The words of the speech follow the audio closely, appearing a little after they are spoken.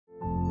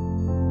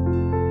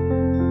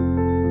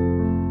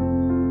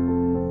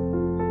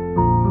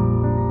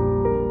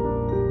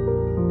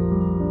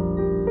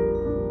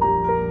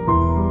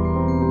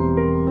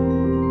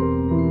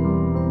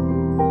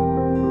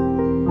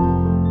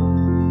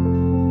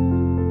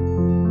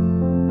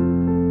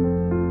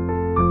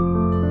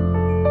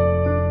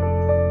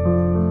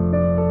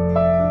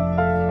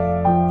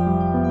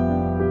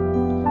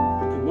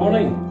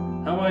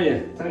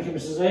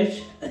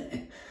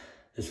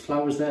There's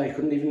flowers there I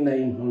couldn't even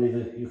name, only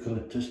the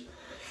eucalyptus.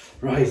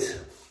 Right,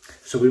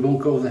 so we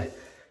won't go there.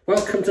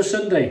 Welcome to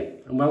Sunday,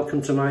 and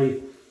welcome to my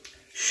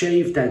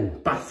shave den,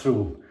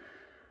 bathroom.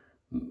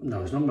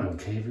 No, it's not man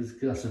cave,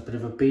 that's a bit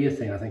of a beer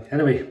thing, I think.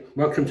 Anyway,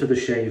 welcome to the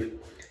shave.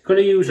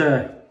 Going to use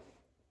a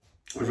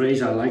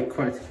razor I like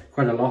quite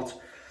a lot.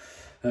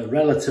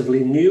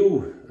 Relatively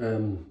new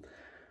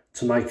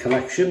to my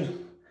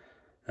collection.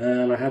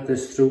 And I had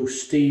this through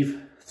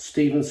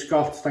Stephen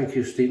Scott. Thank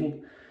you,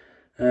 Stephen.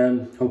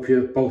 Hope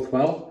you're both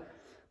well.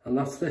 And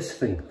that's this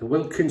thing, the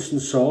Wilkinson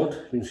sword,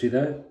 you can see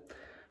there.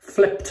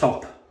 Flip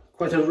top,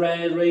 quite a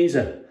rare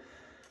razor.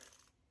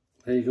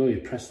 There you go, you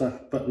press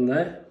that button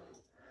there.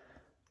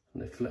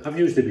 And I've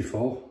used it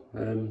before.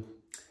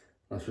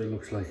 That's what it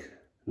looks like,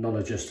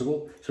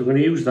 non-adjustable. So I'm going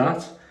to use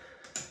that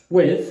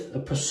with a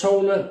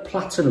Personna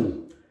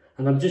Platinum.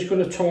 And I'm just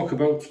going to talk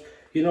about,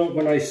 you know,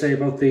 when I say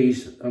about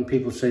these, and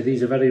people say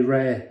these are very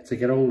rare to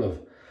get hold of,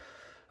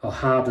 or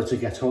harder to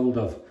get hold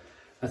of.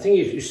 I think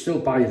you still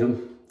buy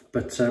them,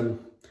 but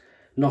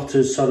not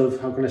as sort of,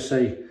 how can I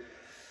say,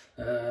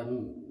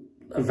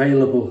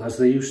 available as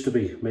they used to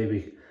be,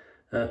 maybe.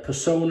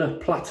 Personna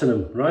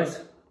Platinum, right?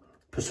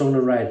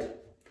 Personna Red.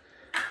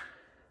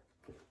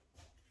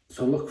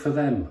 So look for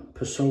them,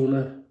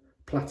 Personna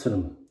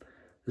Platinum.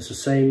 It's the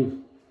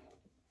same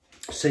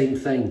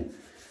thing.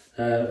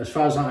 As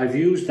far as I've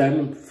used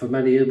them for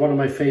many years, one of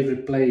my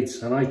favourite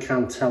blades, and I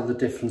can't tell the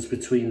difference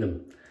between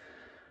them.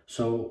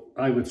 So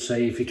I would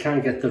say if you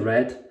can't get the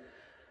red,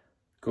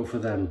 go for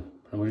them.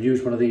 And we'll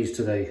use one of these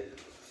today.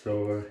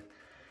 So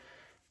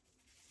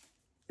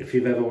if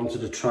you've ever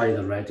wanted to try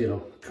the red, you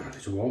know, God,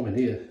 it's warm in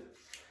here.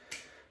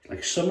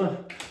 Like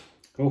summer.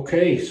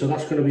 Okay, so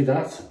that's going to be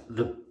that.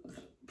 The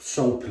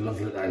soap,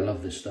 lovely. I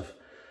love this stuff.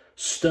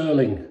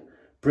 Stirling,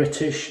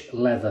 British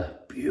leather.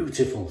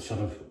 Beautiful, sort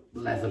of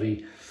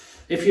leathery.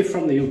 If you're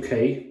from the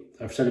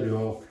UK, I've said it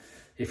before,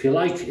 if you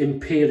like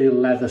imperial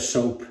leather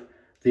soap,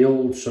 the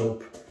old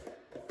soap,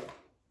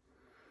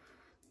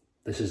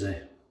 this is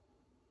it.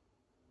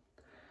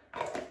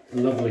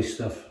 Lovely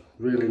stuff,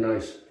 really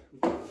nice.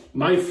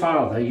 My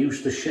father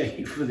used to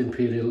shave with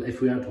imperial,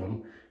 if we had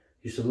one,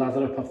 used to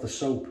lather up off the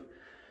soap.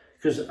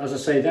 Because as I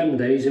say, them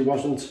days it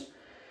wasn't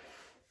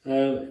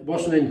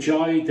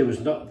enjoyed. There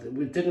was not,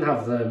 we didn't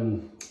have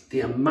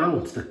the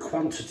amount, the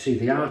quantity,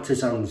 the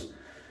artisans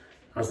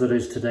as there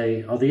is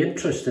today, or the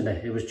interest in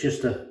it. It was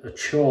just a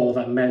chore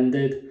that men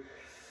did.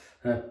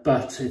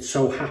 But it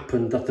so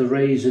happened that the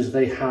razors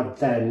they had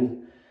then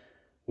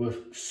were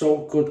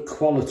so good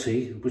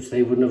quality, which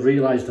they wouldn't have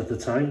realised at the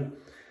time.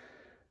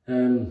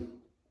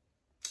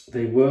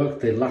 They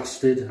worked, they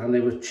lasted, and they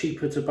were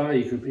cheaper to buy.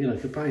 You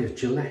could buy a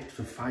Gillette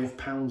for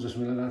 £5 or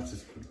something like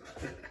that.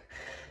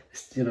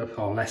 You know,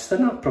 or less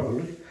than that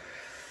probably.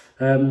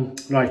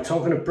 Right,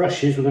 talking of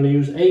brushes, we're going to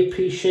use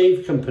AP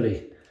Shave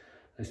Company.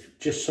 It's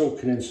just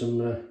soaking in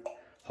some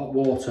hot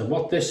water.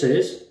 What this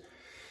is,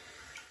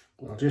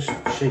 I'll just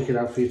shake it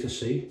out for you to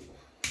see.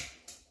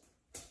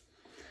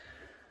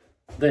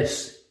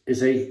 This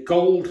is a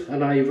gold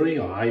and ivory,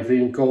 or ivory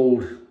and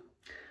gold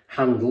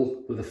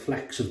handle with a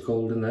flecks of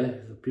gold in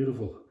there. It's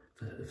beautiful.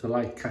 If the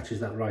light catches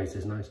that right,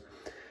 it's nice.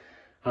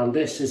 And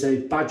this is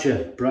a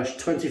Badger brush,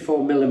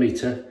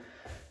 24mm,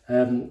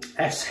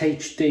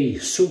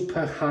 SHD,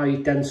 super high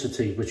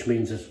density, which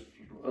means there's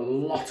a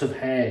lot of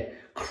hair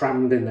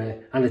crammed in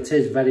there, and it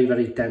is very,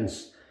 very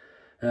dense.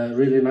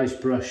 Really nice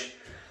brush.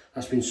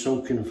 That's been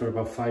soaking for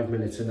about 5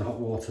 minutes in the hot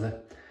water there.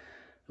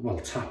 Well,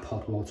 tap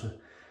hot water.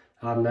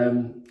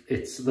 And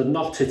it's the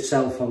knot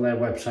itself on their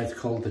website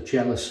called the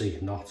Jealousy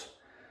knot.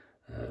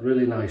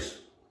 Really nice.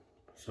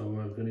 So I'm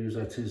going to use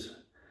that as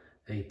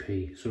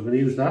AP. So we're going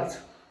to use that.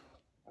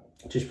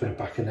 Just put it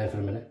back in there for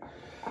a minute.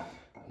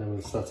 And then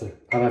we'll start to...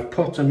 And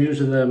I'm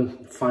using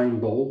the fine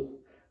bowl,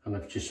 and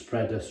I've just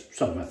spread a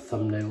sort of a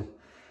thumbnail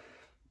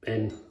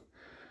in.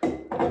 So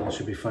that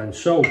should be fine.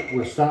 So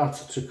we'll start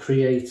to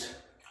create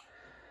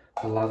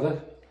the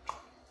lather.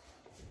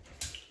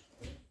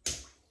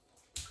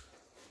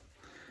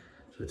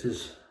 So it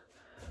is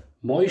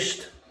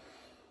moist,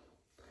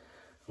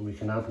 and we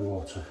can add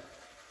water.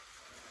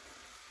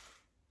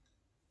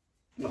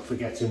 Not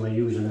forgetting we're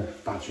using a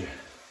Badger,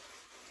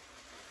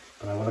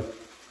 but I want to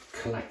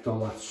collect all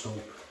that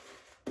soap.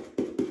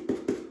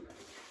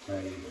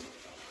 There you go.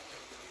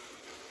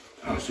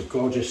 Oh, it's a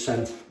gorgeous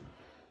scent.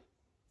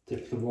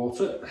 Dip the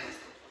water.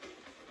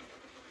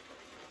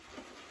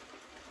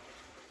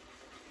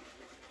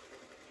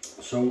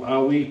 So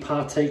are we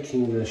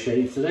partaking in the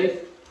shave today?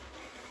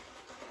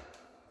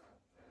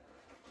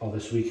 Or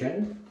this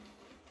weekend?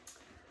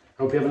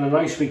 I hope you're having a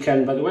nice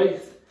weekend, by the way.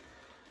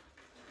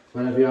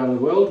 Wherever you are in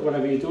the world,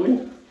 whatever you're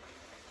doing.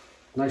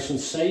 Nice and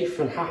safe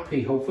and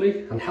happy,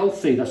 hopefully. And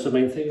healthy, that's the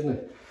main thing, isn't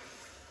it?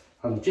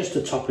 And just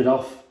to top it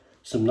off,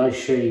 some nice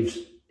shaves,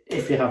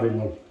 if you're having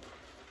one.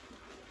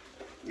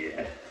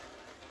 Yeah.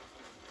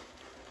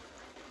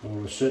 Well,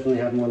 we're certainly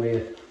having one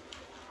here.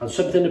 And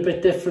something a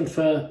bit different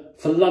for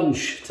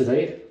lunch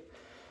today.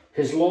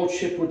 His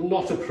Lordship would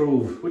not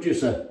approve, would you,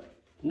 sir?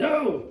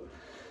 No!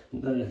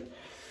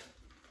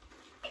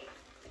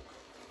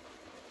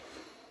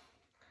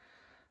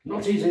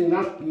 Not using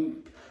that,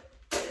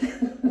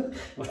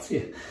 what's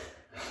it?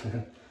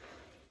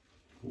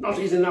 Not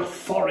using that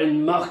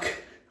foreign muck,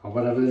 or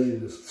whatever it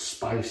is,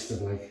 spiced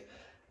and like,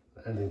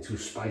 anything too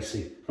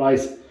spicy.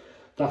 Right,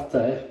 that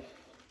there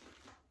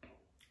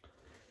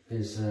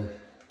is,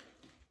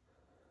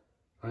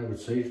 I would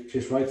say,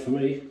 just right for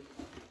me.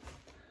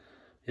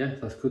 Yeah,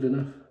 that's good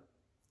enough.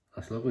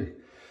 That's lovely.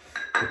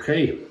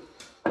 Okay,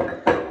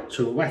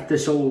 so wet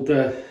this old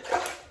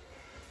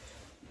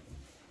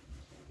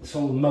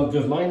mug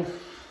of mine,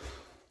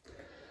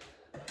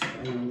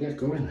 and we'll get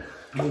going.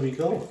 Here we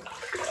go.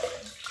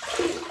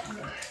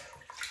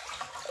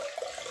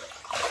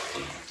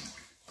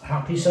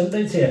 Happy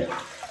Sunday to you.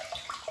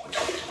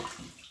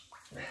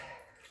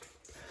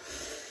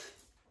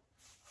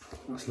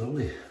 That's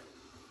lovely.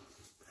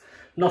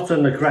 Not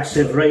an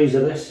aggressive razor,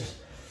 this.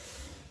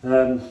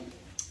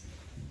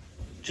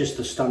 Just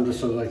the standard,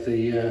 sort of like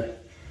the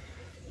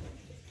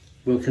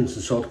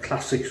Wilkinson Sword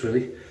Classics,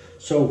 really.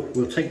 So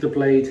we'll take the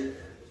blade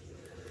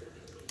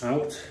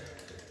out.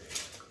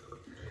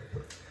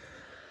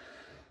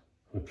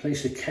 We'll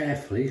place it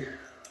carefully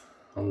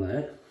on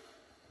there,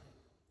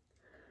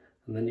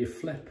 and then you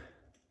flip.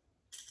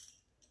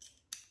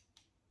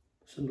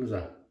 Simple as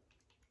that.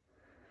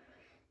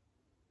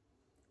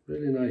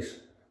 Really nice.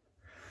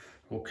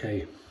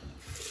 Okay.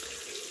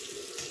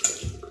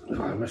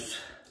 Oh, I must.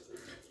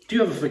 Do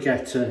you ever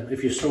forget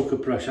if you soak a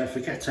brush? I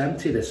forget to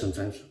empty this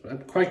sometimes. I'm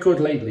quite good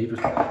lately,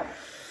 but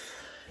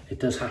it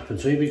does happen.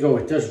 So here we go.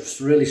 It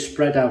does really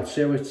spread out.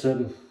 See how it's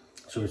so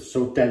it's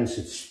so dense.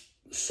 It's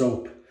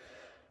soap.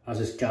 As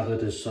it's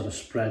gathered, has sort of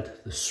spread,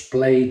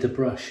 splayed the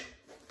brush.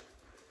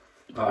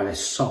 Oh, and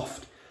it's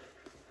soft.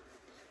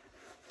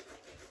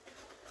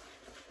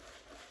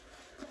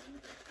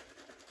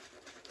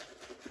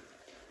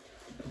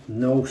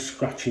 No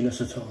scratchiness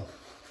at all.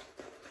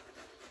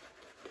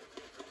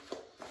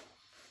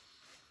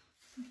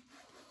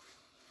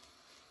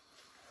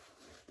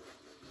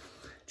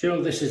 Do you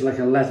know this is like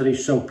a leathery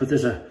soap, but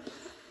there's a...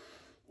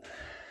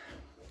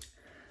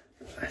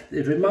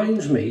 It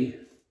reminds me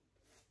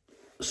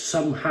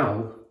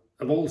somehow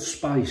of Old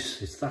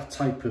Spice. It's that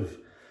type of,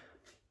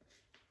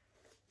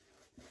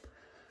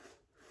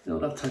 you know,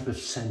 that type of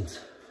scent.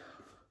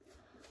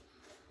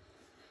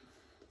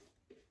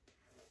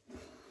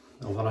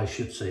 Or what I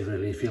should say,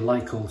 really, if you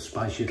like Old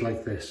Spice, you'd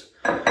like this.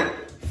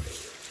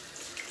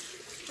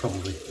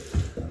 Probably.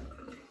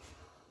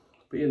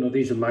 But you know,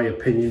 these are my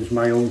opinions,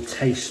 my own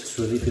tastes,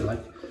 really, if you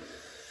like.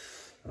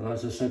 And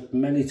as I said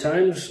many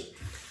times,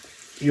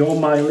 your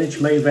mileage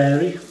may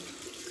vary.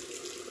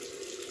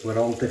 We're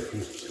all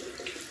different.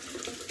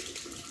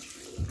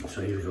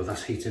 So here we go,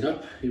 that's heated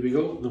up. Here we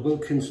go, the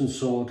Wilkinson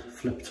Sword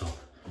flip top.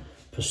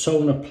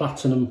 Personna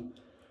Platinum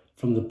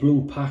from the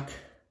blue pack.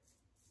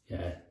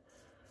 Yeah,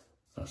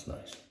 that's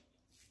nice.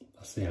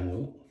 That's the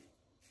angle.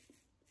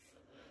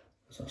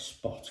 There's that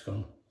spot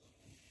gone.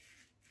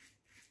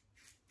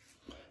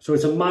 So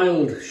it's a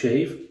mild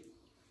shave,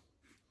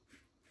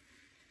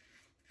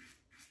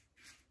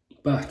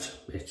 but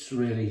it's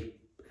really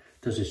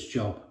does its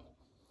job.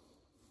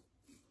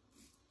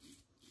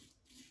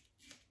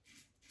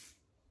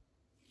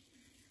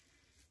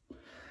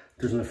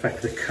 Doesn't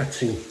affect the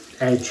cutting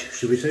edge,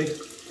 should we say.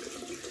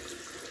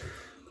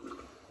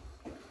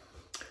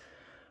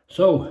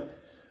 So,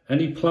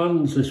 any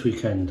plans this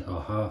weekend?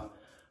 Or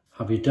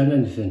have you done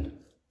anything?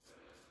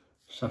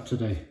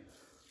 Saturday.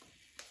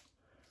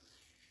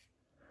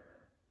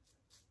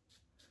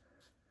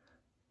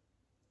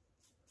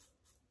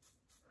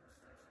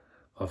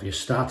 Or have you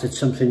started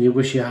something you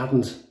wish you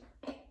hadn't?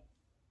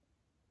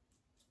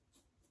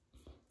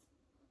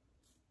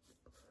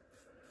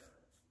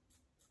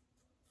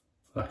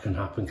 That can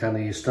happen, can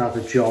it? You start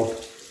a job,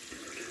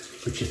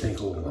 which you think,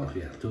 oh, well,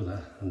 yeah, I'll do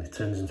that, and it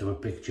turns into a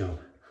big job.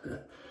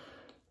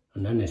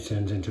 And then it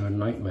turns into a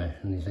nightmare,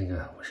 and you think,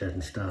 oh, I wish I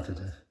hadn't started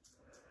it.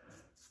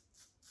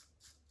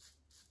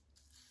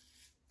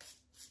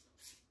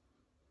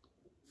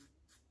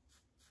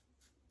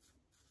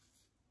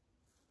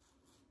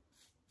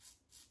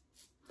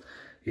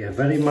 Yeah,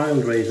 very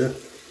mild razor.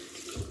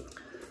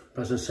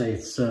 As I say,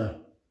 it's a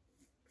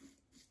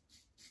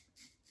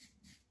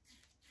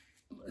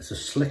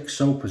slick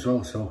soap as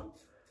well, so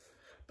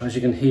as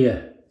you can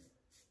hear,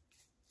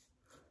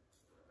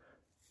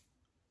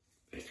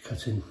 it's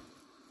cutting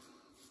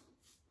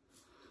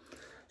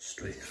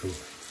straight through.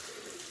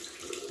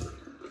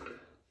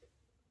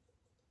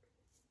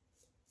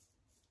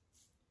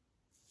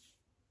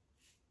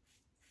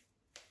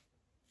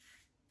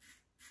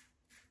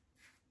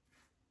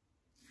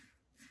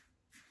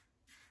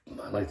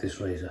 I like this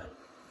razor.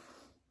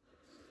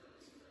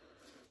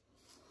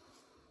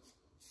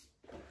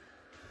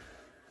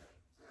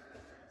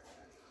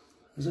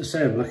 As I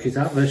say, I'm lucky to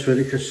have this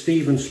really, because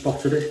Stephen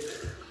spotted it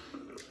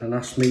and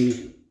asked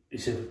me, he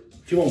said,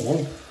 do you want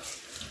one?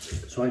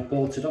 So I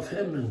bought it off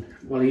him, and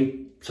well,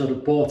 he sort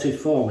of bought it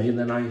for me, and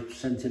then I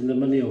sent him the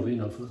money over, you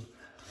know,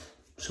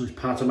 so it's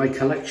part of my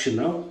collection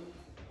now.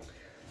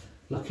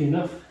 Lucky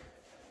enough.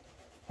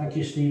 Thank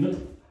you,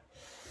 Stephen.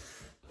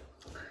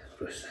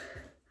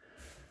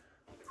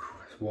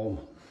 warm.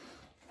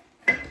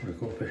 We'll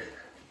go a bit,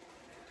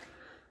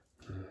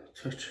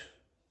 touch,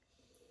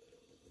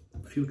 a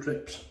few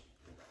drips.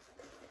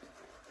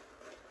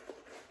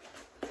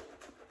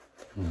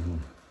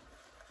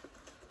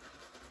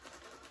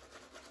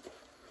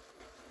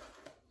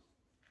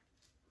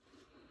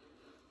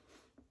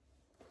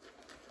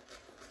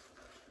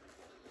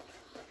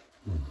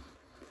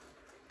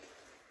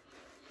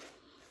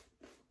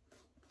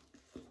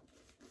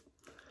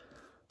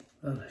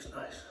 That is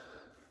nice.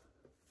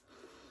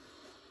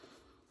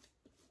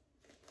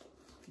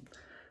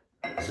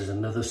 This is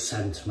another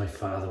scent my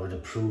father would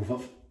approve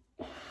of.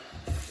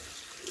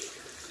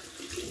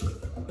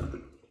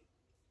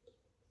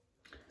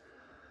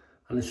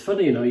 And it's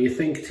funny, you know, you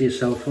think to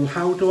yourself, well,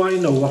 how do I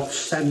know what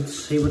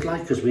scents he would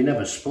like? Because we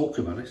never spoke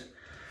about it.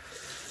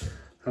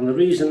 And the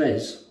reason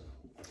is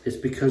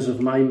because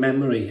of my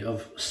memory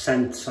of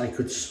scents I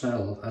could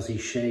smell as he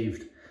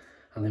shaved.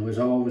 And there was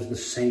always the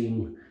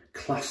same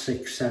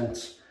classic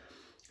scent.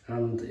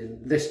 And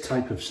this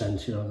type of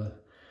scent, you know,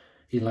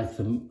 he liked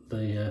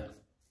the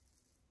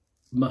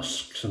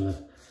musks and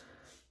the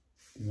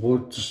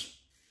woods,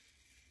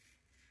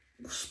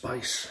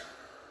 spice,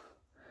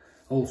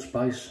 old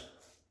spice.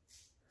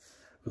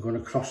 We're going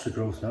across the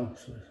growth now.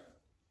 So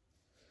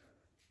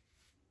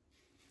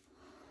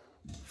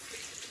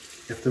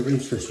you have to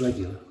rinse this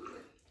regular,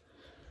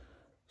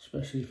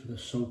 especially if the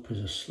soap is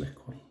a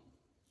slick one.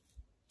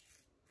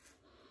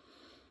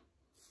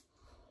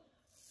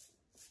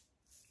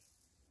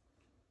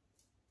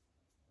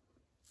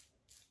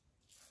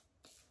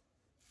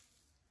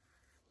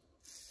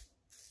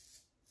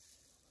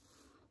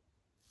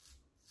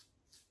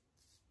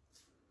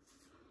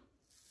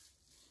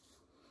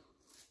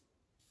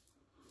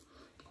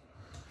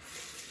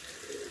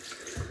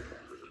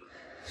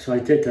 So I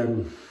did, I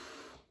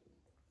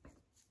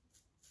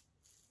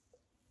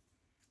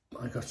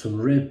got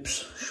some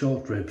ribs,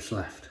 short ribs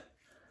left.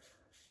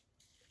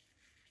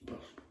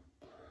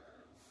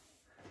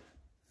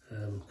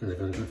 Because I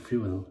got a good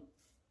few of them.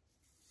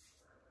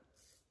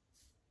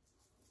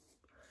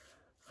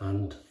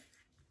 And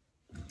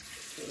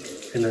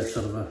in a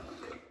sort of a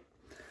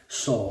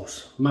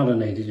sauce,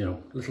 marinated, you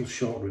know, little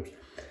short ribs.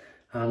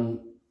 And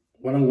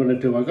what I'm going to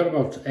do, I got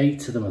about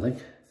 8 of them, I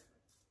think.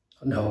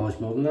 No,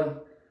 it's more than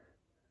that.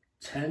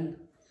 10,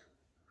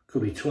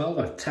 could be 12,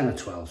 or 10 or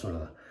 12, something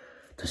like that.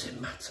 Does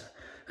it matter?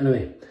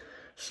 Anyway,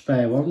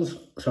 spare ones.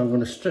 So I'm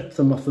going to strip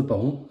them off the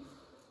bone.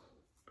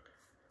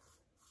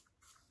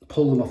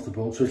 Pull them off the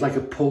bone. So it's like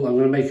a pull. I'm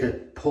going to make a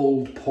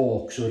pulled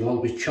pork, so it'll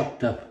all be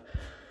chopped up.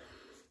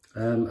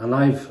 And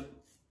I've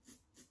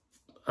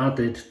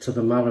added to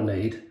the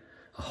marinade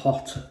a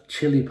hot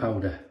chili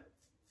powder.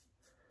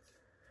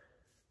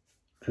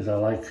 Because I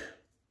like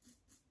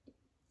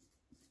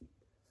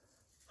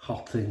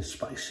hot things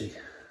spicy.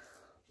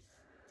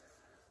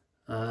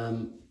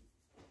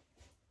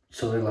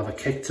 So they'll have a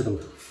kick to them.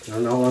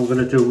 And all I'm going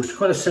to do, it's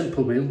quite a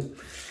simple meal.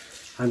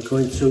 I'm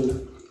going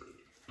to,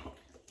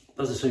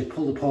 as I say,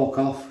 pull the pork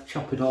off,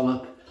 chop it all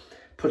up,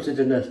 put it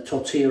in a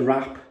tortilla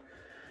wrap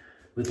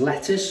with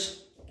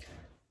lettuce,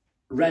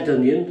 red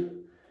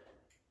onion,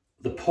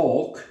 the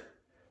pork,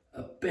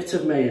 a bit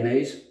of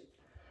mayonnaise,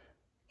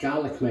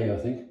 garlic mayo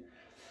I think,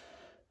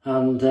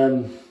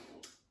 and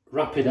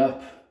wrap it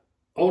up.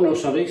 Oh no,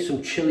 sorry,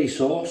 some chili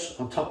sauce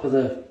on top of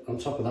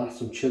that,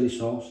 some chili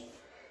sauce,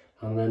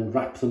 and then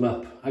wrap them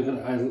up. I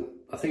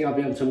think I'll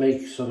be able to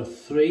make sort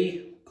of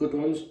 3 good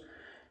ones,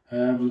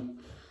 and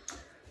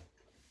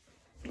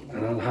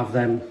I'll have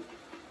them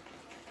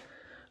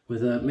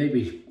with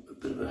maybe a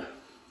bit of a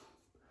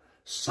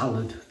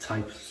salad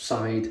type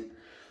side,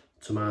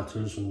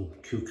 tomatoes and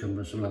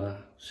cucumbers, something like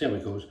that. See how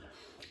it goes,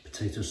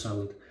 potato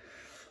salad.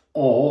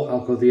 Or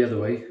I'll go the other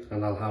way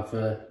and I'll have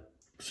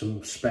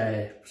some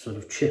spare sort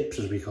of chips,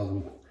 as we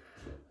call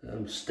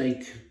them,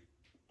 steak,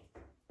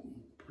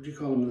 what do you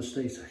call them in the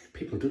States?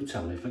 People do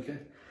tell me, I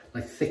forget,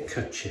 like thick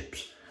cut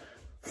chips,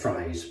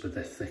 fries, but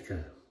they're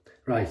thicker.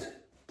 Right,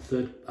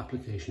 third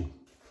application.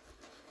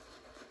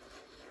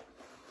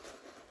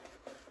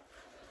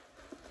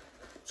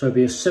 So it'll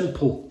be a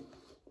simple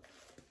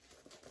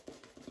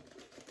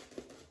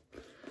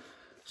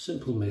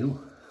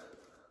meal.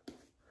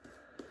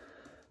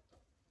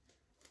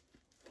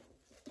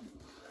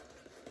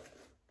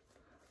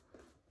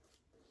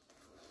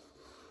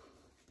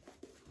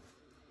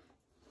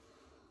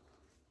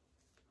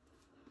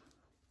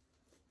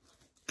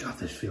 God,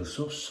 this feels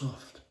so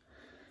soft.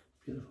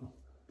 Beautiful.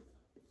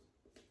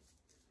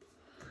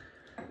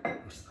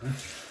 What's that?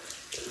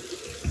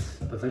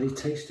 But very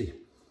tasty.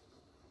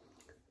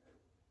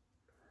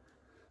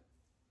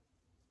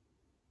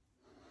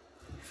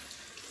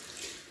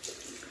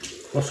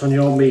 What's on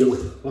your meal?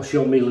 What's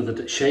your meal of the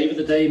day? Shave of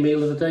the day,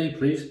 meal of the day,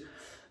 please.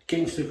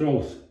 Against the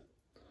growth.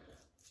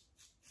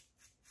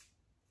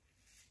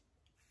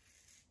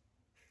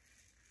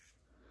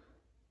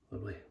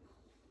 Lovely.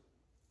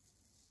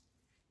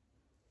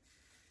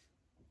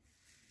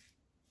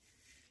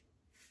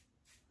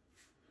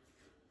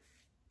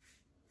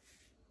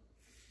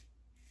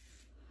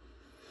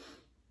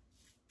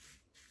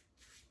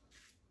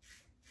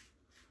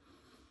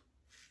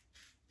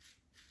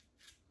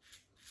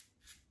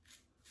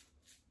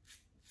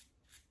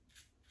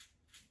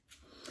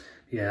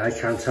 Yeah, I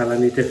can't tell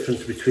any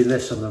difference between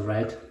this and the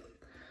red.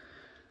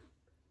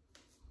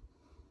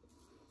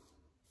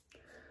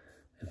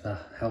 If that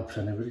helps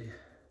anybody.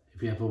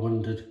 If you ever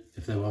wondered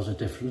if there was a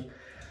difference.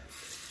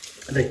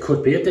 There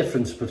could be a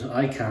difference, but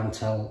I can't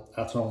tell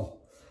at all.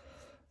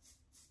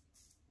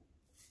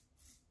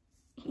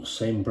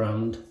 Same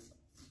brand.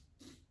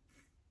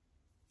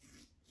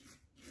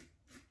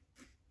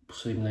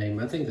 Same name.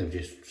 I think they've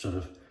just sort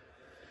of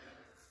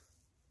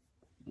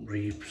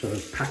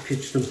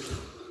packaged them.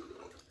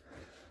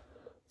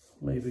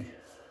 Maybe.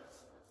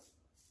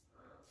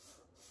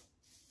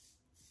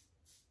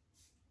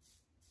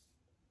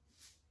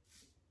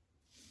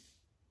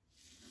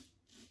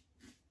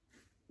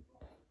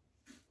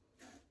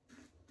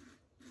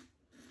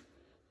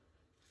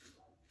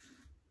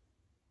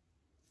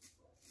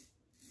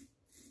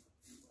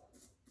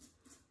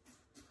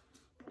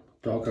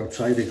 Dog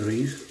outside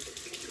agrees.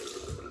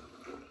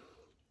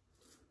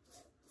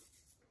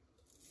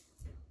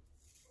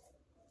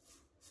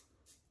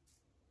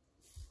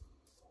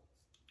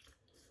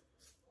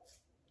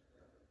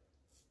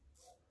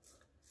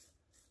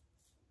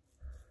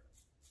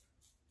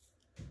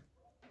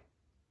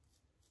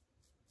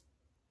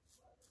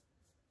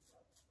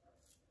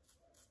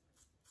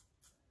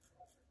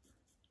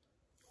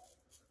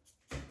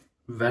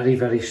 Very,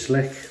 very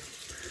slick.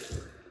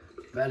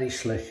 Very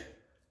slick.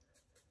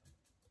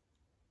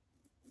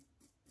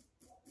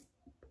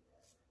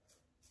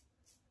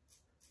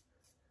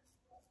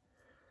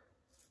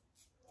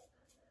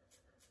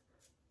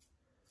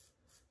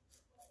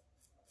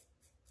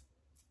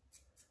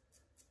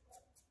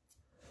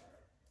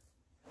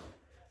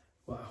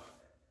 Wow.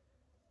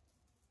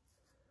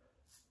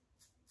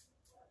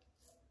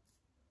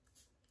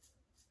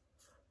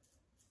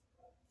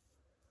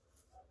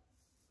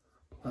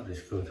 That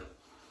is good.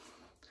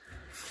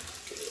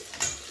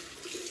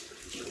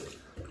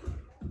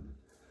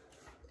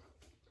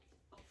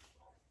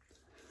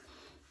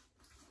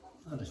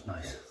 That is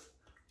nice.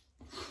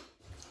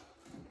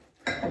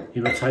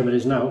 You know what time it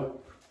is now?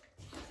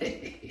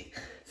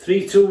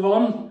 3, 2,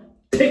 1.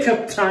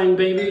 Pickup time,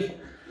 baby.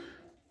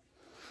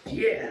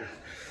 Yeah.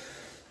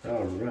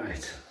 All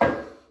right.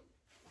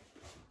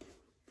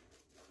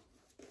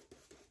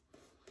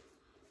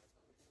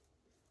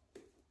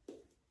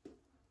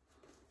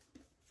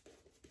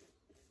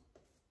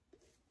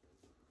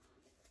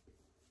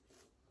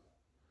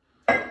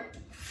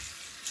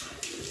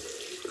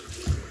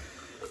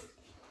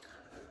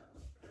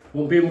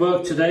 Won't be in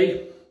work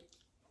today.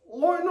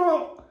 Why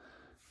not?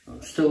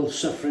 I'm still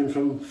suffering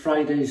from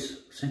Friday's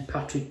St.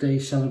 Patrick's Day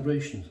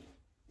celebrations.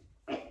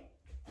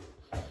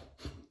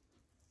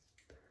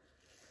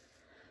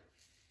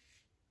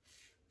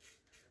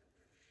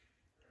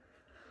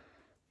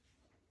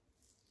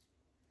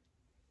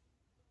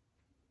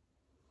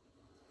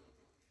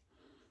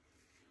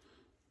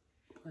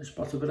 I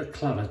spot a bit of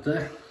claret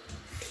there.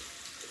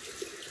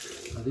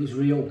 Are these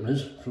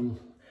reopeners from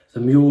the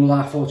Mule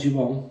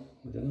R41?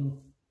 I don't know.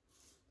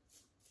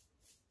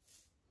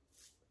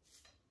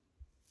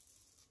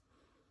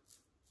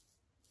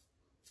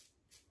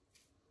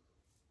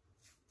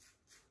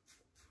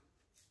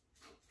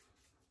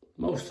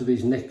 Most of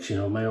these nicks, you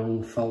know, my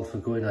own fault for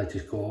going, I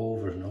just go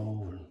over and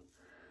over.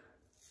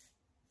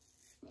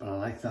 But I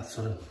like that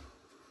sort of...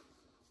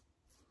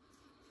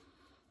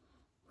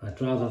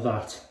 I'd rather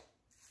that.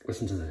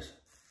 Listen to this.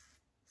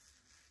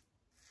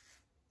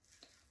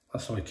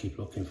 That's what I keep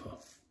looking for.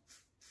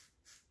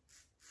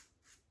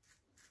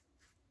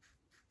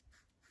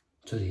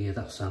 Till you hear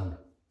that sound.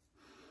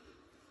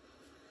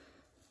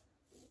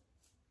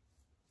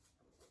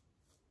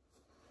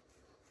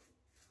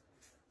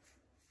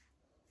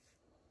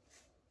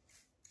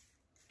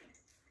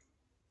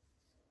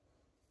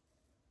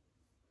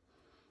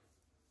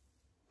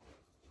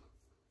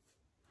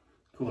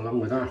 Go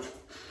along with that.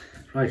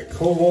 Right,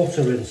 cold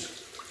water rinse.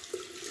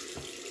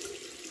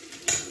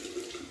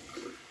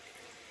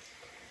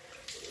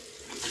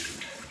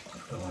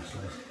 Oh, that's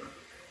nice.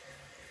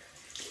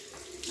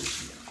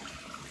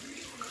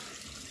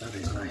 That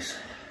is nice.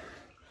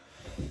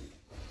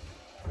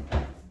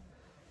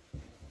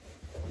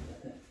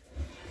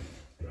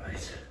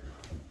 Right.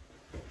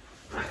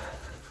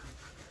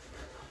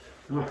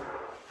 Oh.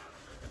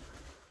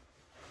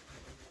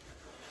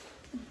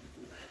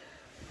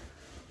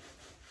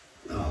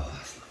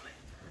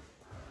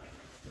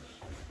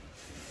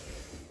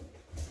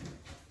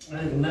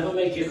 I'll never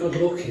make you good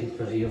looking,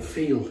 but you'll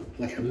feel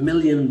like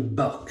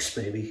 $1,000,000,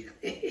 baby.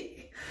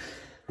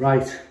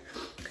 Right,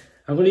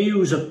 I'm going to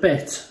use a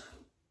bit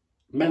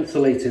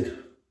mentholated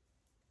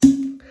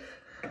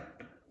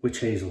witch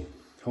hazel,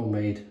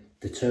 homemade.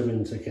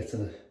 Determined to get to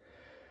the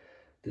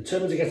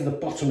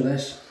bottom of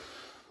this.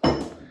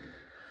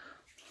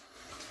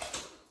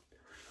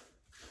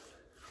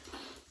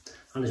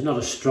 And it's not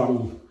a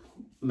strong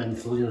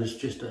menthol, you know, it's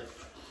just a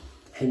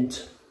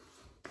hint.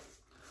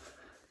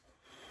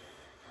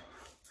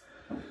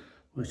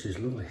 Which is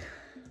lovely.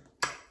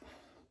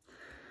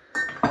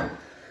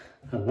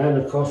 And then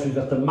of course we've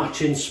got the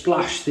matching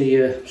splash,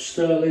 the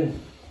Stirling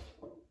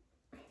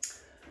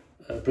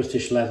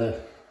British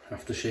leather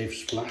aftershave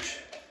splash.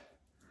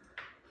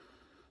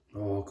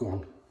 Oh, go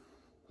on.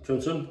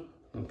 Johnson,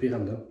 and put your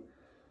hand down.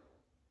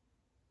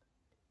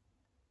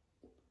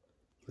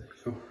 There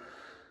you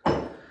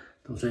go.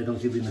 Don't say I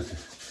don't give you nothing.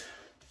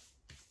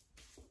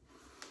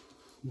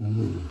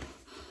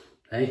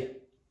 Hey.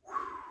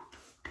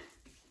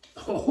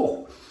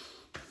 Oh,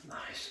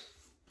 nice.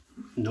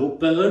 No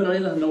burn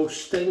either, no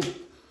sting,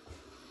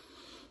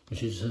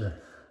 which is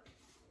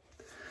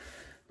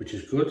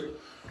good.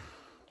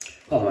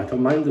 Oh, I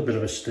don't mind a bit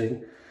of a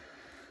sting,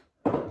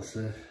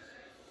 especially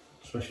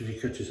if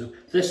you cut yourself.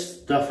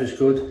 This stuff is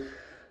good.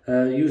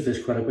 Use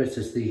this quite a bit.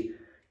 It's the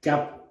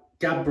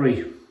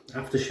Gabri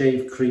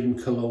aftershave cream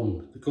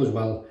cologne. It goes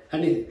well.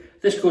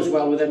 This goes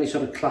well with any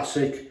sort of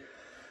classic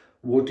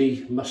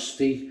woody,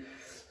 musty,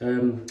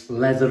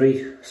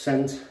 leathery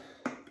scent,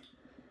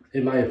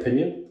 in my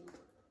opinion.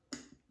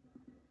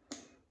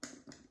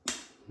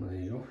 There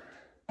you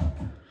go.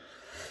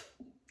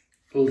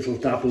 A little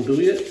dab will do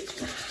you.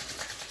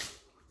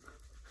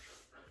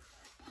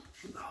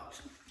 Oh,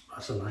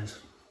 that's a nice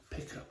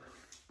pickup.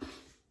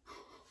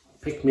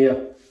 Pick me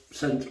up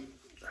scent.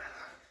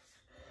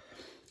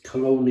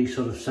 Cologne-y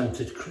sort of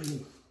scented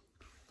cream.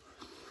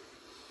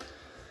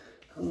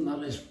 And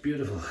that is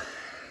beautiful.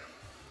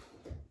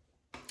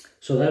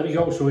 So there we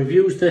go. So we've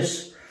used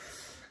this,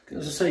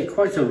 as I say,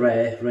 quite a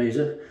rare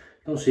razor.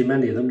 Don't see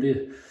many of them, do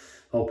you?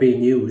 Or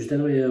being used.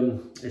 Anyway,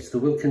 it's the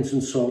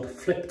Wilkinson Sword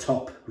flip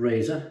top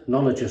razor,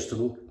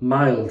 non-adjustable,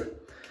 mild,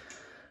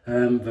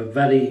 but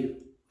very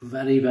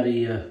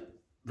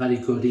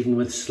good. Even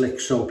with slick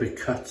soap, it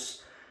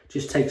cuts.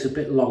 Just takes a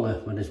bit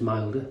longer when it's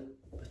milder,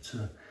 but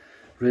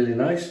really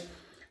nice.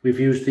 We've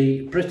used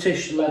the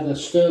British leather,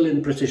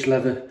 Stirling British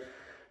leather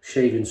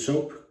shaving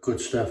soap. Good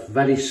stuff.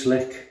 Very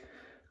slick,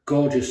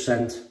 gorgeous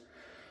scent.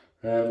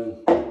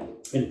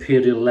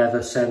 Imperial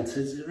leather scent.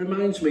 It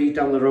reminds me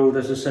down the road,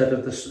 as I said,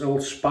 of this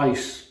old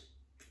Spice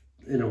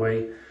in a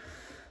way.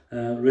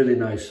 Really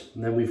nice.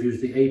 And then we've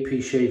used the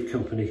AP Shave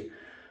Company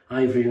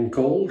Ivory and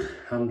Gold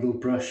handle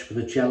brush with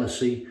a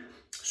Jealousy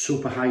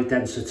super high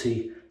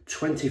density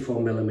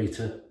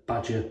 24mm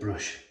badger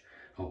brush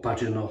or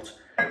badger knot.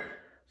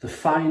 The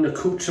Fine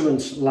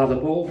Accoutrements lather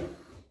ball.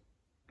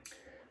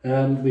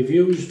 We've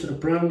used a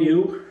brand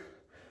new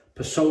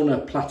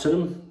Personna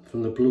Platinum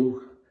from the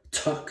blue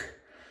tuck.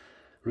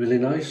 Really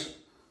nice.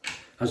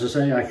 As I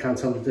say, I can't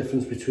tell the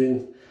difference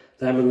between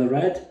them and the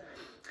red.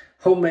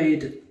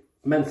 Homemade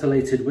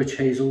Mentholated Witch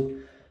Hazel,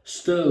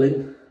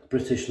 Stirling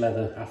British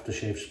leather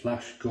aftershave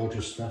splash.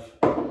 Gorgeous stuff.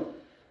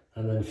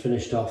 And then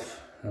finished off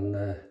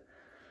and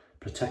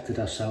protected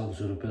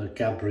ourselves with a bit of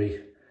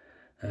Gabri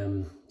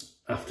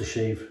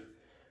aftershave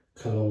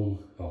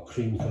cologne, or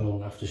cream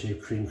cologne,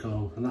 aftershave cream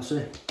cologne. And that's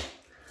it.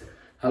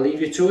 I'll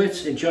leave you to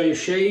it. Enjoy your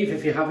shave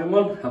if you're having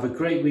one. Have a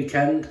great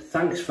weekend.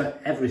 Thanks for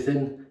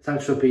everything.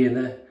 Thanks for being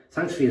there.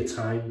 Thanks for your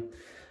time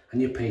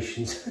and your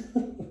patience.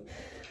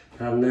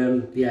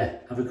 And yeah,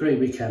 have a great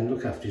weekend.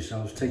 Look after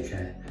yourselves. Take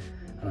care.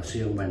 And I'll see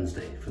you on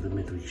Wednesday for the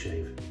midweek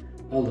shave.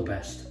 All the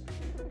best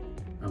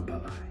and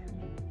bye-bye.